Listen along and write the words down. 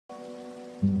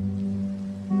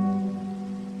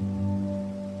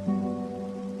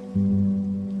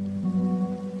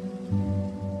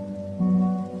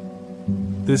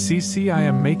The CC I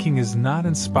am making is not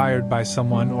inspired by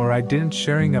someone, or I didn't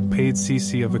sharing a paid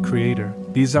CC of a creator.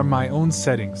 These are my own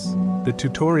settings. The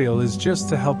tutorial is just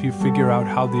to help you figure out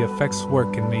how the effects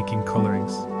work in making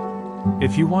colorings.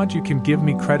 If you want, you can give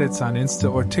me credits on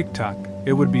Insta or TikTok,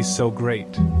 it would be so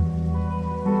great.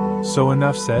 So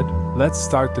enough said, let's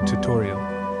start the tutorial.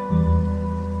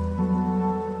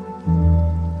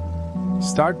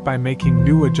 Start by making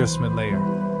new adjustment layer.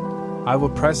 I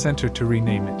will press enter to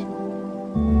rename it.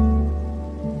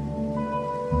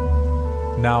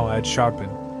 Now add sharpen.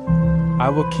 I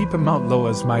will keep amount low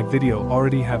as my video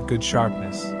already have good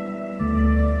sharpness.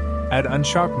 Add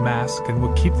unsharp mask and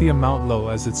will keep the amount low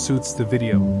as it suits the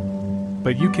video.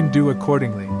 But you can do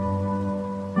accordingly.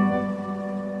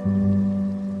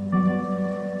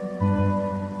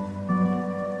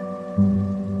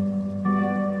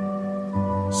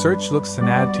 Search looks and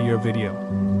add to your video.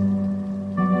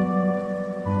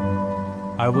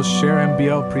 I will share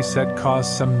MBL preset cause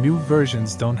some new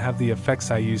versions don't have the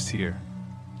effects I used here.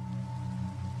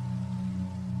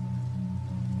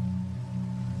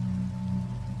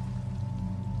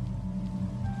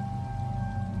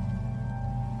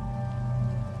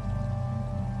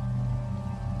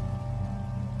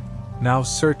 Now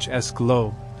search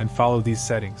S-Globe and follow these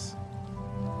settings.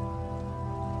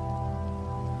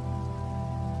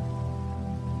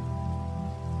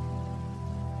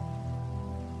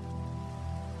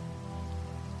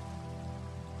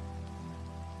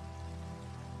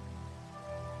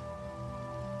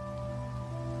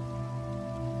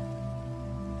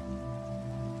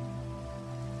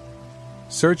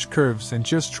 Search curves and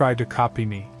just try to copy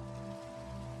me.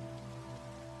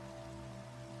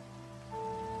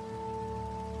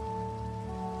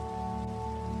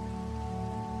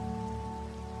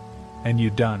 And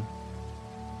you're done.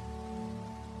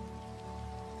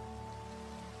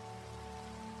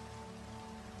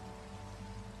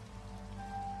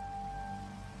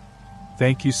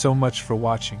 Thank you so much for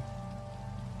watching.